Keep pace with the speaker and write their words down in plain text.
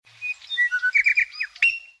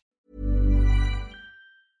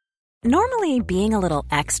Normally, being a little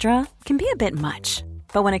extra can be a bit much.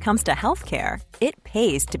 But when it comes to healthcare, it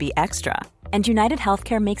pays to be extra. And United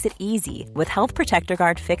Healthcare makes it easy with Health Protector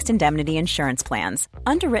Guard fixed indemnity insurance plans.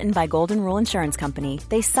 Underwritten by Golden Rule Insurance Company,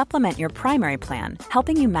 they supplement your primary plan,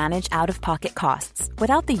 helping you manage out-of-pocket costs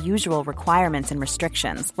without the usual requirements and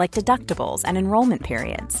restrictions like deductibles and enrollment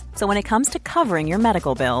periods. So when it comes to covering your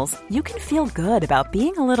medical bills, you can feel good about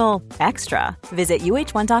being a little extra. Visit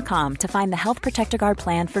uh1.com to find the Health Protector Guard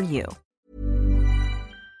plan for you.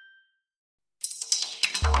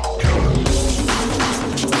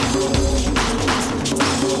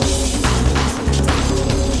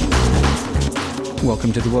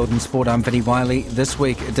 Welcome to The World in Sport. I'm Vinnie Wiley. This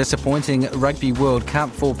week, a disappointing Rugby World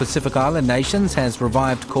Cup for Pacific Island nations has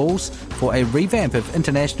revived calls for a revamp of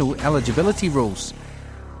international eligibility rules.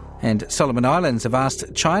 And Solomon Islands have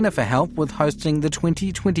asked China for help with hosting the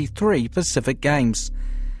 2023 Pacific Games.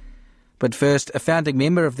 But first, a founding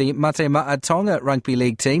member of the Mate Ma'a Tonga Rugby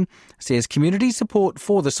League team says community support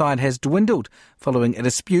for the side has dwindled following a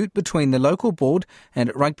dispute between the local board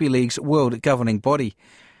and Rugby League's world governing body.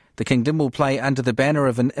 The Kingdom will play under the banner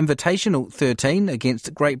of an Invitational 13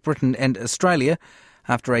 against Great Britain and Australia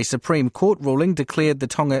after a Supreme Court ruling declared the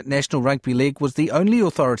Tonga National Rugby League was the only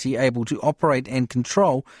authority able to operate and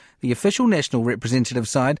control the official national representative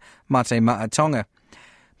side, Mate Ma'a Tonga.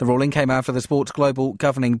 The ruling came after the sport's global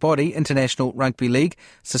governing body, International Rugby League,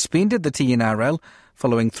 suspended the TNRL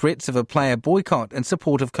following threats of a player boycott in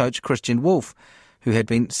support of coach Christian Wolff, who had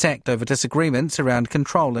been sacked over disagreements around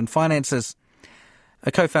control and finances.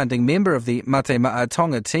 A co-founding member of the Mate Ma'a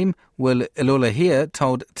Tonga team, Will Ilulahea,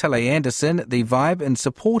 told Tele Anderson the vibe in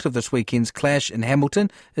support of this weekend's clash in Hamilton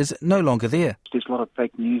is no longer there. There's a lot of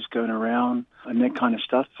fake news going around and that kind of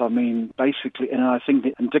stuff. I mean, basically, and I think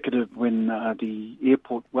that indicative when the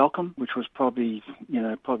airport welcome, which was probably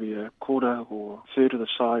a quarter or third of the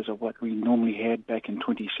size of what we normally had back in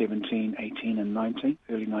 2017, 18 and 19,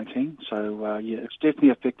 early 19. So, it's definitely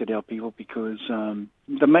affected our people because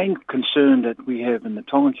the main concern that we have in the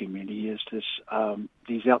Tongan community is this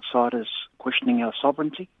these outsiders questioning our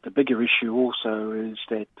sovereignty. The bigger issue also is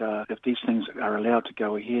that if these things are allowed to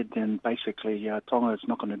go ahead, then basically Tonga is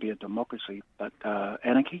not going to be a democracy, but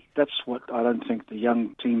anarchy. That's what I don't think the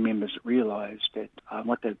young team members realise, that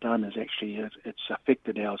what they've done is actually it's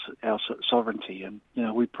affected our sovereignty. And,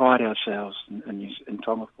 we pride ourselves in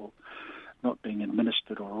Tonga for not being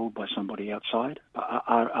administered or ruled by somebody outside,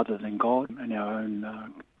 other than God and our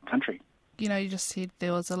own country. You just said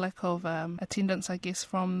there was a lack of attendance, I guess,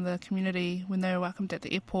 from the community when they were welcomed at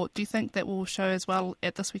the airport. Do you think that will show as well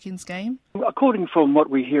at this weekend's game? According from what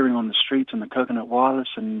we're hearing on the streets and the Coconut Wireless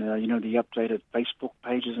and, the updated Facebook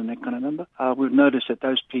pages and that kind of number, we've noticed that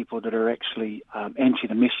those people that are actually anti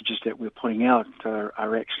the messages that we're putting out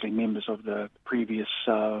are actually members of the previous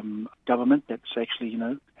government that's actually,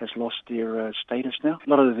 has lost their status now. A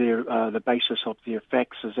lot of the basis of their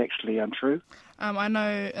facts is actually untrue. I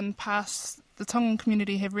know in past the Tongan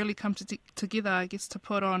community have really come together, I guess, to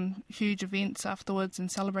put on huge events afterwards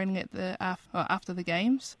and celebrating at after the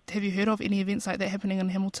games. Have you heard of any events like that happening in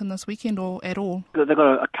Hamilton this weekend or at all? They've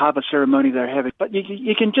got a kava ceremony they're having, but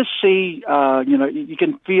you can just see, you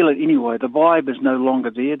can feel it anyway. The vibe is no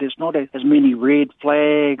longer there. There's not as many red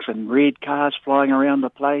flags and red cars flying around the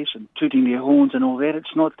place and tooting their horns and all that.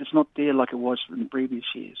 It's not there like it was in previous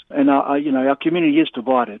years. And our community is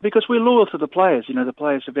divided because we're loyal to the players. The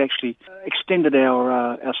players have actually extended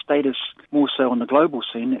our status more so on the global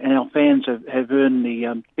scene, and our fans have earned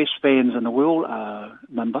the best fans in the world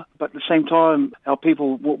number. But at the same time, our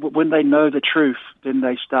people, when they know the truth, then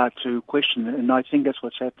they start to question it, and I think that's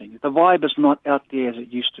what's happening. The vibe is not out there as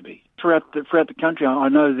it used to be. Throughout the country, I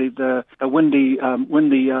know the windy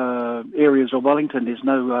areas of Wellington, there's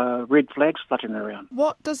no red flags fluttering around.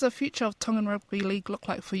 What does the future of Tongan Rugby League look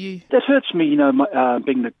like for you? That hurts me,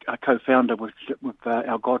 being the co-founder with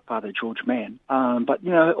our godfather, George Mann. But,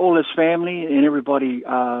 all his family and everybody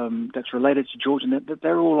that's related to George, and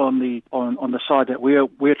they're all on the side that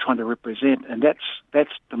we're trying to represent, and that's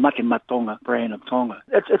the Mate Ma'a Tonga brand of Tonga.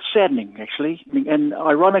 It's saddening, actually. And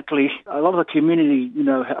ironically, a lot of the community,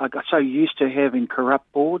 are so used to having corrupt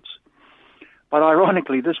boards. But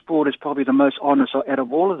ironically, this board is probably the most honest out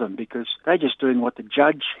of all of them because they're just doing what the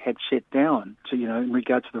judge had set down to, in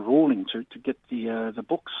regard to the ruling to get the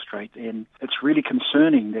books straight. And it's really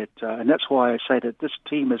concerning that, and that's why I say that this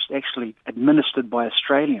team is actually administered by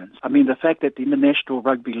Australians. I mean, the fact that the International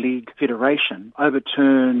Rugby League Federation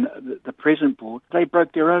overturned the present board, they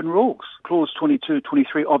broke their own rules. Clause 22,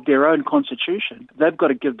 23 of their own constitution. They've got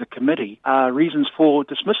to give the committee reasons for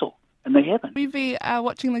dismissal. and they haven't. Will you be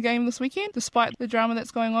watching the game this weekend, despite the drama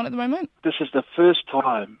that's going on at the moment? This is the first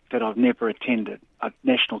time that I've never attended a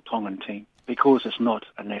national Tongan team, because it's not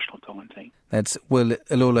a national Tongan team. That's Will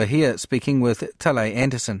Ilula here, speaking with Tale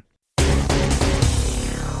Anderson.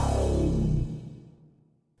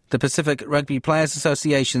 The Pacific Rugby Players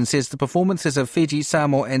Association says the performances of Fiji,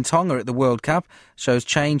 Samoa and Tonga at the World Cup shows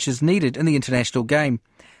change is needed in the international game.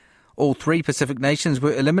 All 3 Pacific nations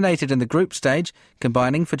were eliminated in the group stage,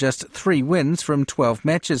 combining for just 3 wins from 12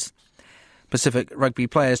 matches. Pacific Rugby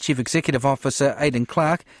Players Chief Executive Officer Aidan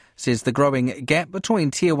Clark says the growing gap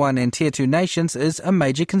between Tier 1 and Tier 2 nations is a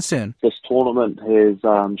major concern. This tournament has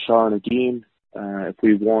shown again, if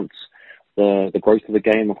we want the growth of the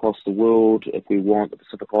game across the world, if we want the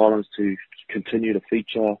Pacific Islands to continue to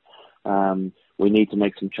feature, we need to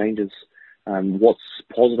make some changes. What's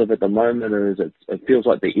positive at the moment is it feels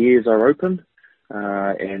like the ears are open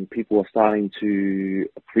and people are starting to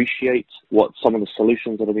appreciate what some of the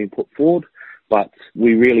solutions that have been put forward. But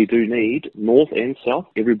we really do need North and South,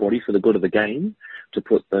 everybody for the good of the game, to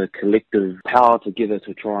put the collective power together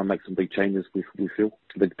to try and make some big changes, we feel.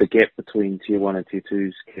 The gap between Tier 1 and Tier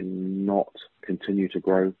 2s cannot continue to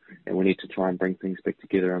grow, and we need to try and bring things back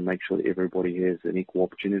together and make sure that everybody has an equal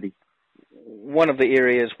opportunity. One of the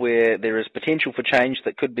areas where there is potential for change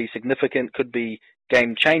that could be significant, could be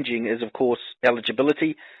game-changing, is of course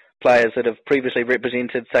eligibility. Players that have previously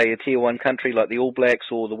represented, say, a Tier 1 country like the All Blacks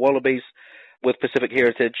or the Wallabies, with Pacific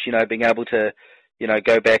heritage, being able to,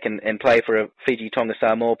 go back and play for a Fiji, Tonga,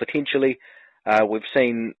 Samoa potentially. We've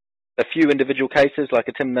seen a few individual cases, like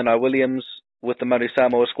a Tim Nanai-Williams with the Manu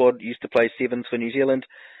Samoa squad, used to play sevens for New Zealand.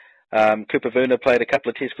 Cooper Vuna played a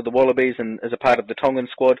couple of tests for the Wallabies and is a part of the Tongan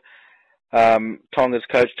squad. Tonga's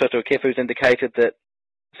coach Toto Kefu's indicated that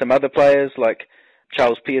some other players like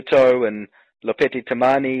Charles Piato and Lopeti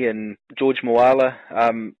Tamani and George Moala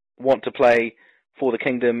want to play for the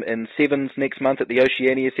Kingdom in sevens next month at the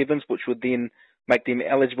Oceania Sevens, which would then make them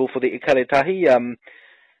eligible for the Ikaretahi.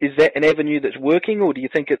 Is that an avenue that's working, or do you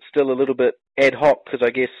think it's still a little bit ad hoc? Because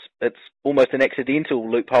I guess it's almost an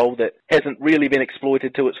accidental loophole that hasn't really been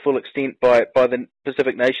exploited to its full extent by the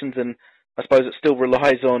Pacific nations, and I suppose it still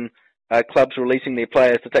relies on clubs releasing their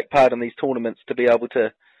players to take part in these tournaments to be able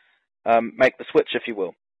to make the switch, if you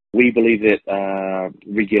will. We believe that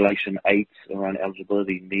Regulation 8 around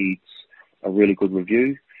eligibility needs a really good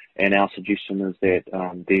review, and our suggestion is that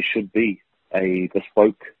there should be a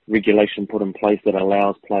bespoke regulation put in place that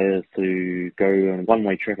allows players to go in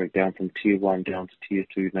one-way traffic down from Tier 1 down to Tier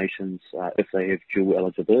 2 nations if they have dual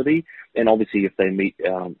eligibility, and obviously if they meet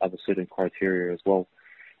other certain criteria as well.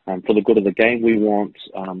 For the good of the game, we want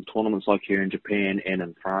tournaments like here in Japan and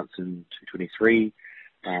in France in 2023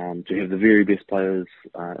 to have the very best players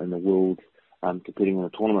in the world competing in the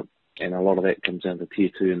tournament. And a lot of that comes down to Tier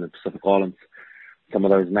 2 in the Pacific Islands. Some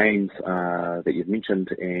of those names that you've mentioned,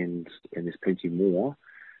 and there's plenty more,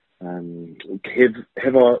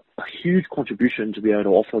 have a huge contribution to be able to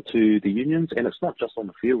offer to the unions, and it's not just on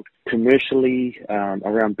the field. Commercially,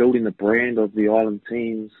 around building the brand of the island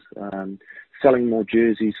teams, selling more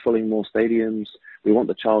jerseys, filling more stadiums. We want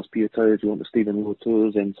the Charles Piatos, we want the Stephen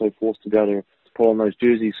Luatuas and so forth to be able to put on those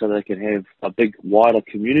jerseys so they can have a big, wider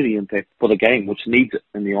community impact for the game, which needs it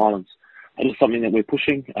in the islands. And it's something that we're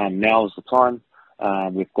pushing. Now is the time.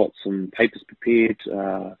 We've got some papers prepared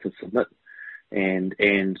to submit, and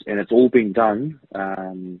it's all being done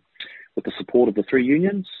with the support of the 3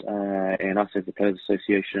 unions and us as the Players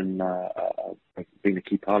Association being a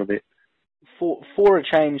key part of it. For a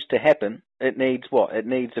change to happen, it needs what? It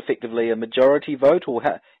needs effectively a majority vote, or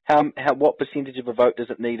what percentage of a vote does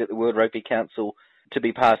it need at the World Rugby Council to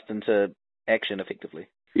be passed into action effectively?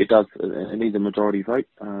 It does. It needs a majority vote.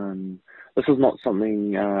 This is not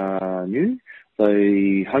something new.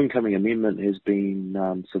 The Homecoming Amendment has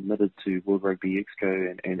been submitted to World Rugby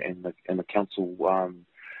Exco and the Council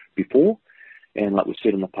before. And like we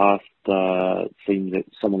said in the past, it seems that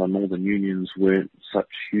some of the northern unions weren't such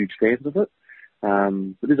huge fans of it.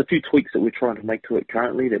 But there's a few tweaks that we're trying to make to it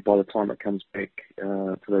currently that by the time it comes back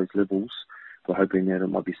to those levels, we're hoping that it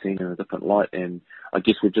might be seen in a different light. And I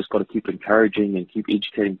guess we've just got to keep encouraging and keep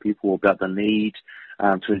educating people about the need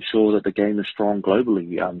to ensure that the game is strong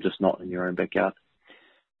globally, just not in your own backyard.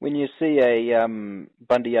 When you see a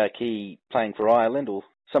Bundy Aki playing for Ireland, or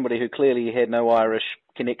somebody who clearly had no Irish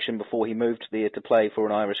connection before he moved there to play for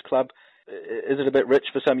an Irish club, is it a bit rich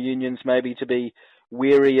for some unions maybe to be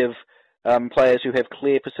wary of players who have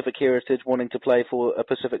clear Pacific heritage wanting to play for a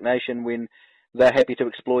Pacific nation when they're happy to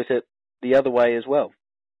exploit it the other way as well?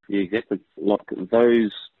 Yeah, exactly. Like,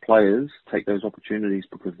 those players take those opportunities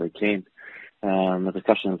because they can. The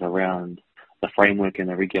discussions around the framework and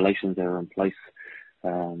the regulations that are in place.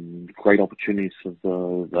 Great opportunities for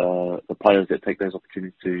the players that take those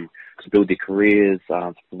opportunities to build their careers,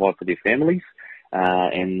 to provide for their families,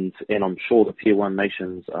 and I'm sure the Tier 1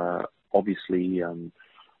 nations are obviously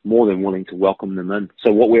more than willing to welcome them in.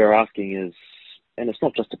 So what we're asking is, and it's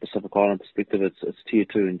not just a Pacific Island perspective, it's Tier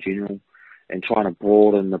 2 in general, and trying to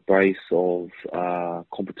broaden the base of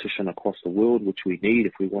competition across the world, which we need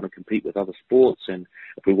if we want to compete with other sports and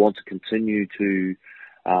if we want to continue to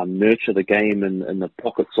nurture the game in the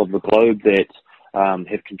pockets of the globe that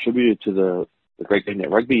have contributed to the great thing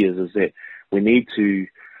that rugby is that we need to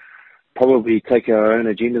probably take our own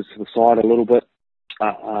agendas to the side a little bit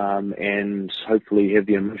and hopefully have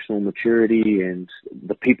the emotional maturity and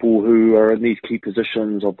the people who are in these key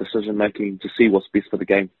positions of decision making to see what's best for the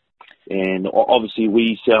game. And obviously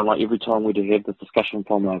we sound like every time we do have this discussion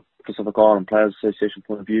from a Pacific Island Players Association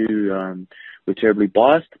point of view, we're terribly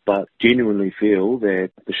biased, but genuinely feel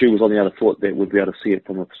that the shoe was on the other foot, that we'd be able to see it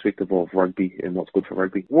from a perspective of rugby and what's good for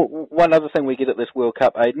rugby. One other thing we get at this World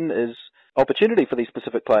Cup, Aidan, is opportunity for these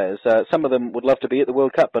Pacific players. Some of them would love to be at the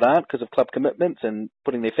World Cup but aren't because of club commitments and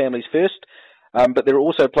putting their families first. But there are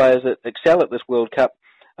also players that excel at this World Cup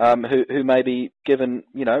who may be given,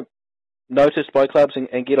 noticed by clubs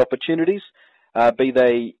and get opportunities, be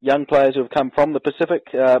they young players who have come from the Pacific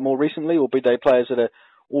more recently, or be they players that are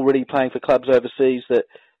already playing for clubs overseas that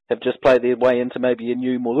have just played their way into maybe a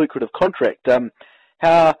new, more lucrative contract.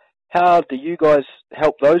 How do you guys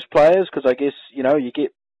help those players? Because I guess, you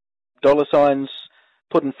get dollar signs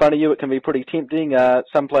put in front of you. It can be pretty tempting.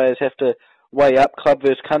 Some players have to weigh up club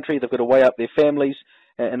versus country. They've got to weigh up their families,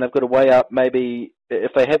 and they've got to weigh up maybe,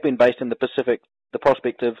 if they have been based in the Pacific, the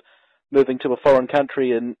prospect of moving to a foreign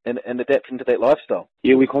country and adapting to that lifestyle.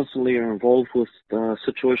 Yeah, we constantly are involved with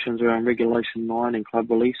situations around Regulation 9 and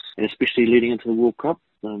club release, and especially leading into the World Cup.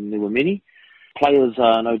 There were many. Players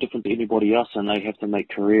are no different to anybody else, and they have to make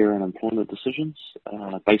career and employment decisions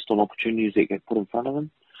based on opportunities that get put in front of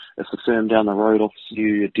them. If the firm down the road offers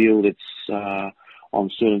you a deal that's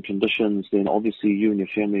on certain conditions, then obviously you and your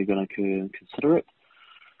family are going to consider it.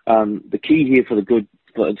 The key here for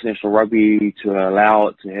international rugby to allow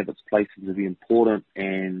it to have its place and to be important,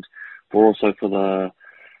 and for the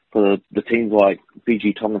teams like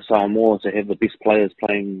Fiji, Tonga, Samoa to have the best players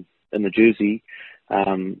playing in the jersey.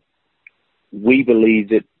 We believe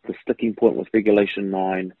that the sticking point with Regulation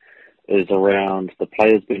 9 is around the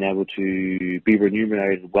players being able to be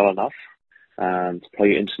remunerated well enough to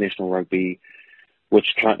play international rugby,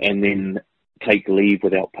 and then take leave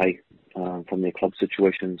without pay from their club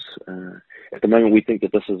situations. At the moment, we think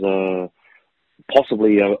that this is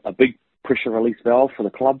possibly a big pressure release valve for the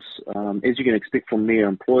clubs. As you can expect from their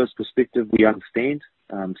employer's perspective, we understand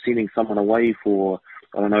sending someone away for,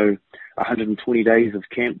 120 days of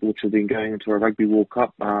camp, which have been going into a Rugby World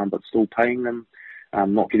Cup, but still paying them,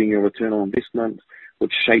 not getting a return on investment,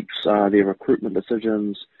 which shapes their recruitment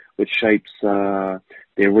decisions, which shapes their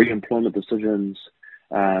re-employment decisions,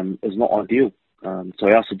 is not ideal.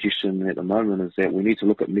 So our suggestion at the moment is that we need to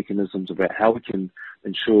look at mechanisms about how we can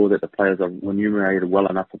ensure that the players are remunerated well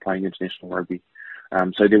enough for playing international rugby.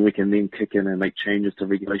 So then we can then kick in and make changes to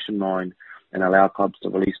Regulation 9 and allow clubs to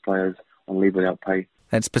release players on leave without pay.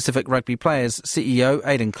 That's Pacific Rugby Players CEO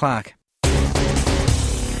Aidan Clark.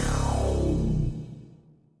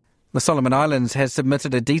 The Solomon Islands has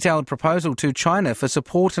submitted a detailed proposal to China for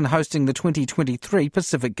support in hosting the 2023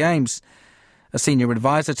 Pacific Games. A senior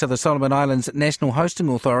advisor to the Solomon Islands National Hosting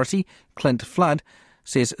Authority, Clint Flood,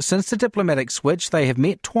 says since the diplomatic switch they have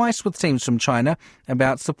met twice with teams from China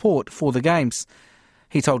about support for the Games.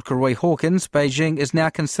 He told Karoy Hawkins Beijing is now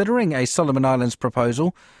considering a Solomon Islands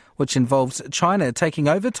proposal which involves China taking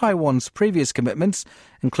over Taiwan's previous commitments,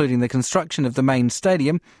 including the construction of the main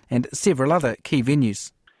stadium and several other key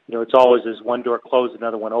venues. It's always as one door closed,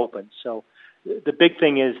 another one open. So the big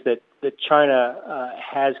thing is that China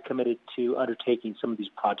has committed to undertaking some of these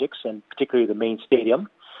projects, and particularly the main stadium.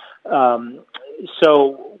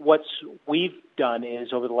 So what we've done is,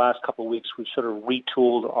 over the last couple of weeks, we've sort of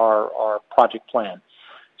retooled our project plan.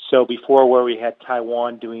 So before, where we had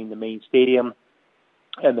Taiwan doing the main stadium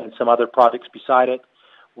and then some other projects beside it,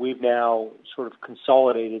 we've now sort of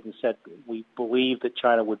consolidated and said we believe that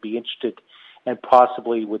China would be interested and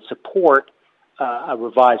possibly would support a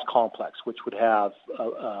revised complex, which would have,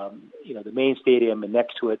 the main stadium and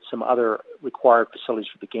next to it some other required facilities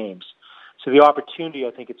for the games. So the opportunity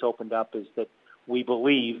I think it's opened up is that we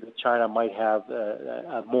believe that China might have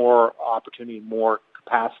a more opportunity, more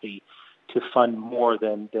capacity to fund more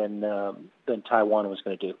than Taiwan was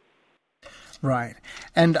going to do. Right,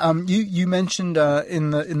 and you mentioned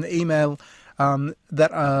in the email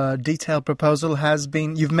that detailed proposal has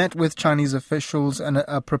been... You've met with Chinese officials and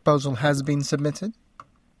a proposal has been submitted?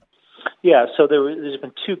 Yeah, so there's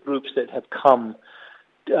been two groups that have come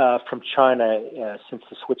from China since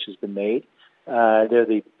the switch has been made. They're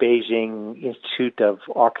the Beijing Institute of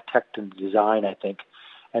Architect and Design, I think,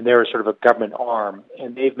 and they're sort of a government arm.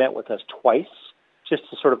 And they've met with us twice just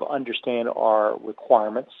to sort of understand our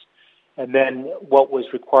requirements. And then what was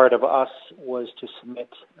required of us was to submit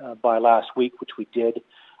by last week, which we did,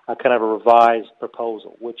 kind of a revised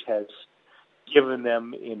proposal, which has given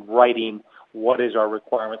them in writing what is our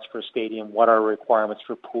requirements for a stadium, what are our requirements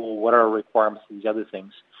for a pool, what are our requirements for these other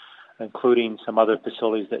things, including some other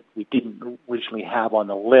facilities that we didn't originally have on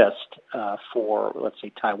the list for, let's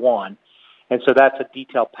say, Taiwan. And so that's a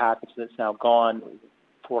detailed package that's now gone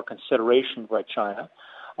for consideration by China.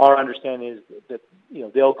 Our understanding is that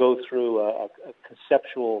they'll go through a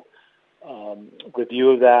conceptual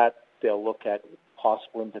review of that. They'll look at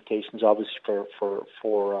possible implications, obviously,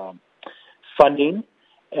 for funding,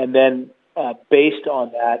 and then based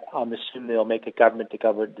on that, I'm assuming they'll make a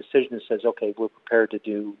government-to-government decision that says, okay, we're prepared to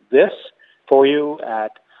do this for you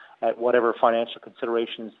at whatever financial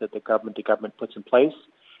considerations that the government-to-government puts in place,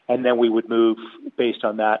 and then we would move based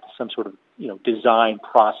on that some sort of design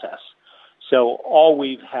process. So all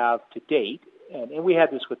we have to date, and we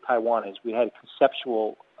had this with Taiwan, is we had a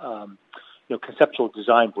conceptual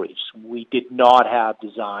design briefs. We did not have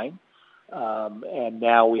design, and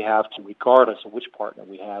now we have to, regardless of which partner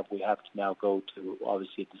we have to now go to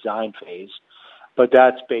obviously a design phase. But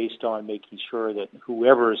that's based on making sure that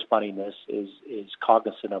whoever is funding this is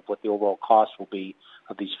cognizant of what the overall cost will be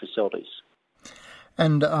of these facilities.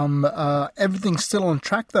 And everything's still on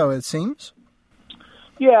track, though, it seems.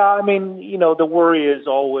 Yeah, I mean, the worry is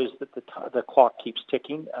always that the clock keeps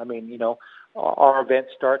ticking. I mean, our event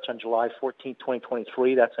starts on July 14,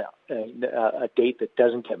 2023. That's a date that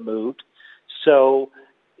doesn't get moved. So,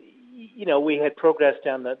 we had progressed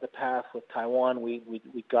down the path with Taiwan. We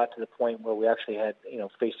got to the point where we actually had,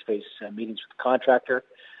 face-to-face meetings with the contractor,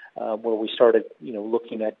 where we started,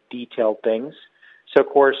 looking at detailed things. So, of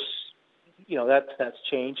course, that's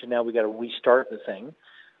changed, and now we got to restart the thing.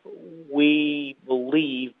 We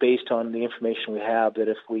believe, based on the information we have, that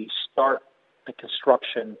if we start the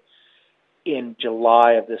construction in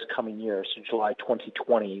July of this coming year, so July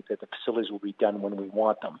 2020, that the facilities will be done when we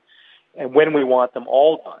want them. And when we want them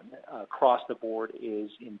all done, across the board, is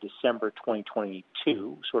in December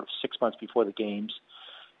 2022, sort of 6 months before the games.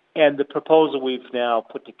 And the proposal we've now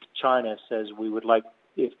put to China says we would like,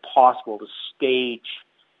 if possible, to stage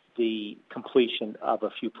the completion of a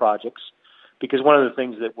few projects. Because one of the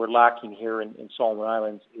things that we're lacking here in Solomon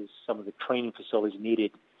Islands is some of the training facilities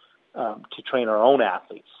needed to train our own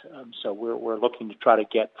athletes. So we're looking to try to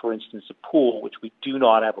get, for instance, a pool, which we do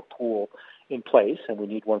not have a pool in place, and we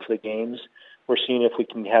need one for the games. We're seeing if we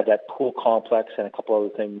can have that pool complex and a couple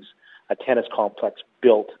other things, a tennis complex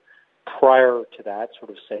built prior to that,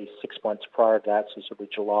 sort of say 6 months prior to that, so sort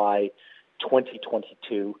of July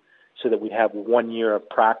 2022. So that we have 1 year of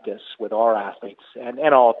practice with our athletes and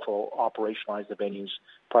also operationalize the venues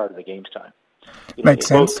prior to the games time. Makes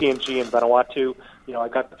sense. Both PNG and Vanuatu, I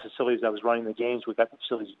got the facilities I was running the games. We got the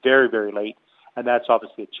facilities very, very late, and that's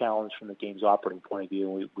obviously a challenge from the games operating point of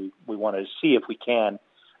view. We want to see if we can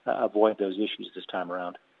avoid those issues this time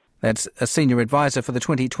around. That's a senior advisor for the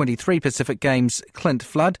 2023 Pacific Games, Clint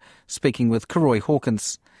Flood, speaking with Karoy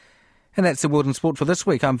Hawkins. And that's the World in Sport for this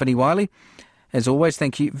week. I'm Vinnie Wiley. As always,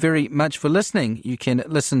 thank you very much for listening. You can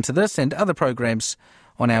listen to this and other programs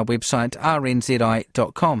on our website,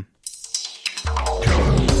 rnzi.com.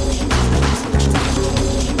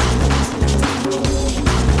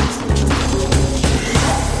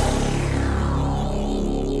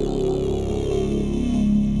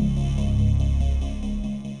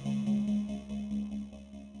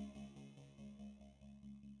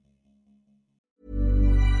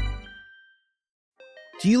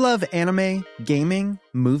 Do you love anime, gaming,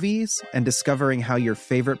 movies, and discovering how your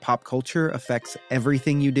favorite pop culture affects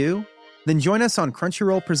everything you do? Then join us on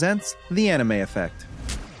Crunchyroll Presents The Anime Effect.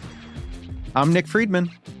 I'm Nick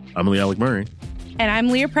Friedman. I'm Lee Alec Murray. And I'm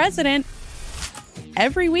Leah President.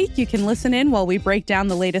 Every week you can listen in while we break down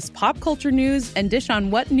the latest pop culture news and dish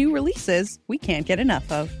on what new releases we can't get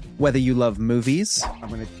enough of. Whether you love movies, I'm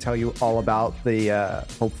going to tell you all about the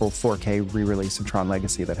hopeful 4K re-release of Tron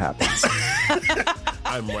Legacy that happens.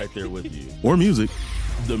 I'm right there with you. Or music.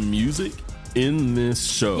 The music in this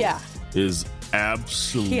show is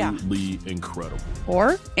absolutely incredible.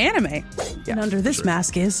 Or anime. And under this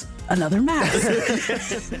mask is another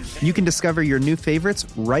mask. You can discover your new favorites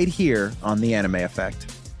right here on The Anime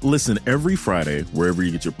Effect. Listen every Friday wherever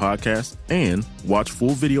you get your podcasts and watch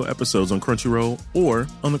full video episodes on Crunchyroll or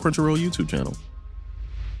on the Crunchyroll YouTube channel.